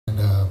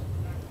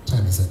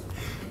miss it.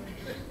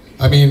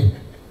 I mean,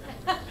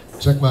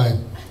 check my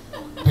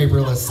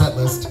paperless set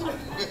list.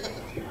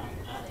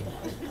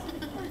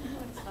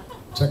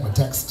 Check my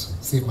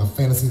text, see if my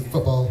fantasy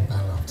football, I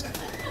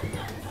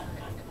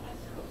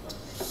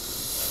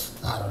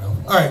don't know.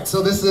 All right,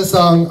 so this is a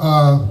song,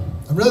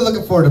 I'm really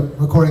looking forward to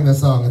recording this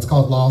song. It's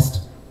called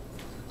Lost.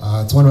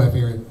 It's one of my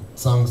favorite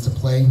songs to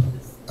play.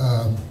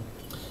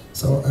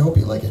 So I hope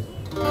you like it.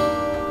 Here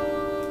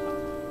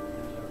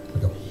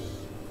we go.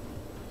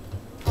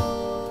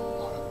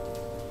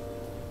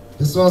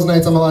 This is one of those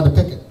nights I'm allowed to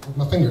pick it with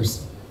my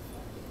fingers.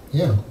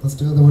 Yeah, let's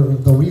do it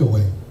the real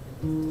way.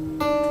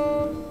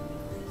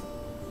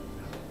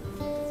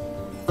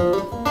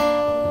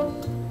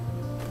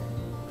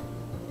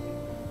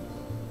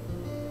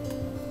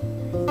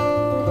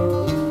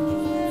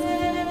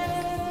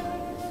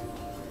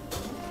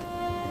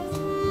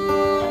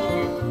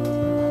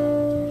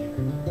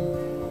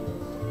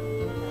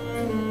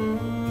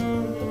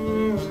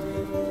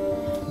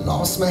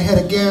 Lost my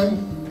head again,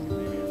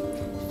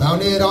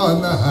 found it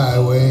on the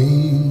highway,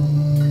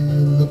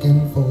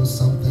 looking for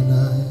something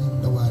I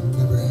know I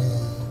never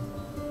had.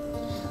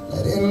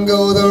 Letting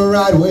go the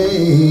right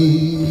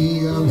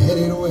way, I'm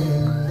headed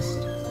west.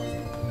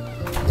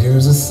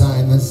 There's a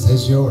sign that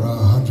says you're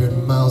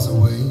 100 miles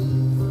away,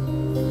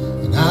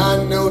 and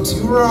I know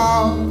two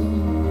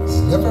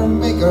wrongs never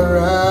make a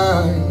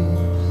right.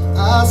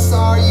 I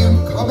saw you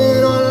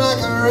coming on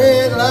like a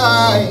red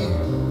light.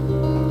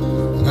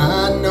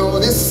 I know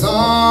this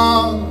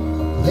song,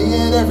 play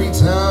it every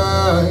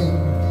time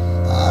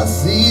I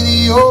see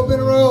the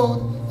open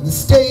road and the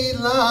state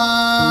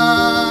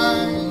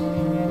line.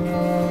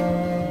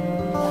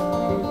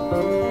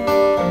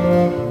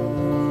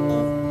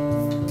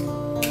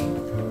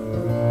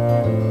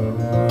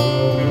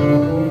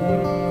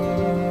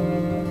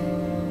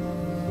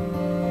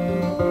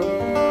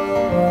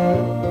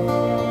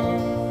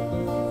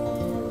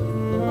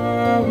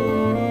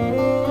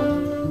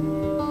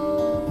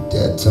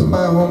 Dead to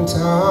my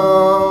hometown,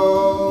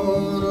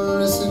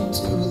 listen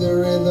to the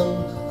rhythm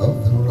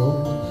of the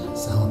road,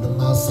 sound of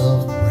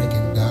myself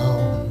breaking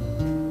down.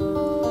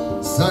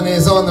 Sun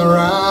is on the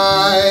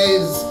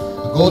rise,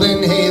 a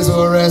golden haze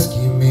will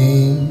rescue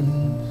me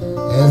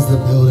as the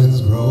buildings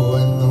grow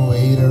and the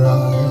weight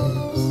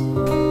arrives.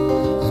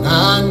 And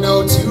I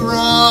know two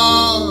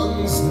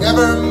wrongs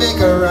never make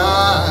a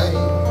right.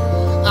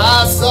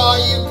 I saw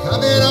you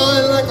coming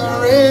on like a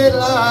red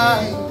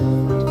light.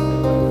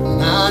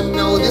 I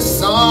know this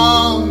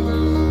song,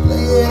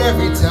 play it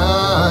every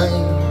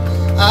time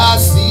I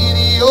see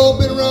the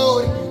open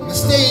road and the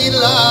state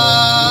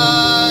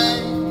line.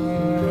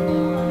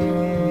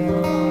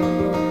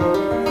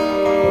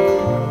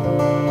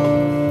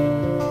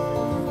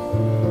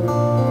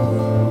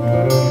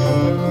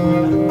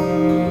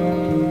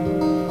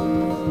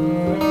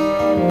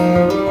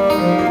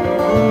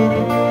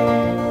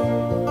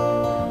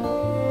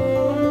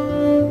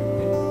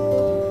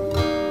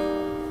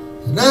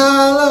 And I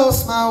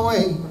lost my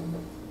way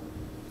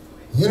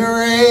in a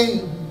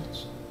rage,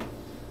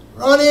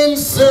 running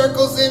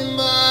circles in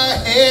my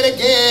head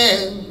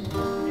again.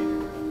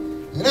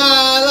 And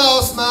I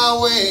lost my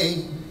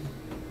way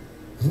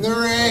in the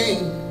rain,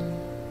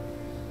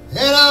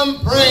 and I'm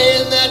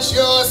praying that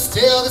you're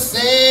still the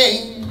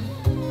same.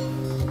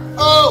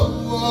 Oh,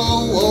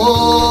 whoa,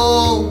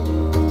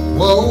 whoa,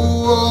 whoa,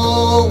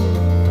 whoa.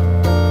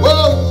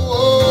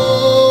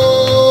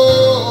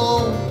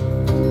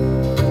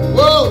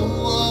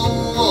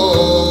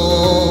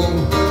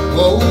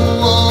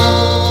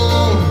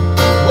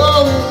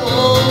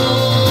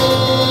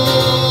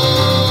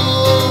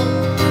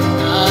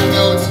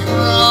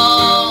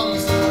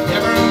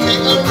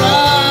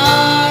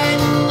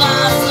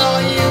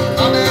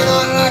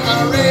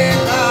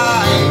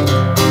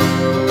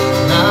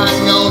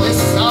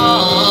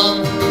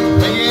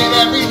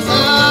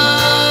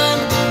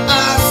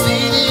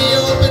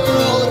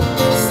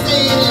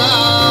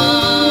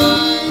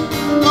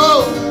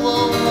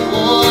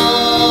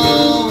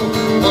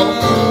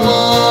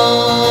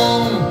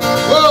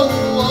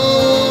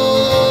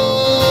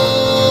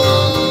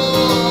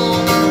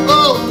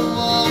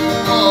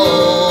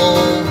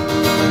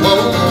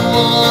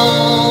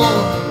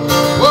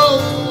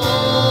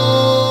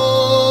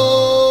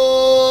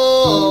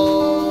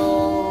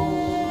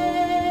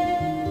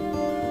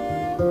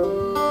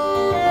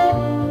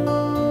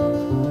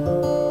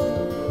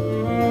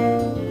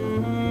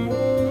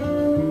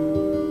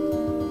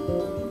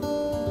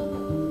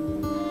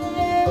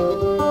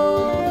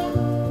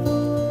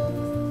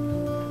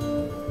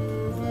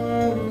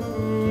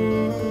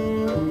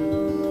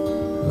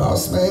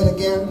 Lost my head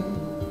again,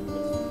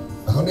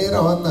 found it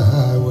on the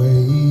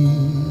highway,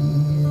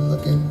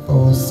 looking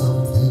for some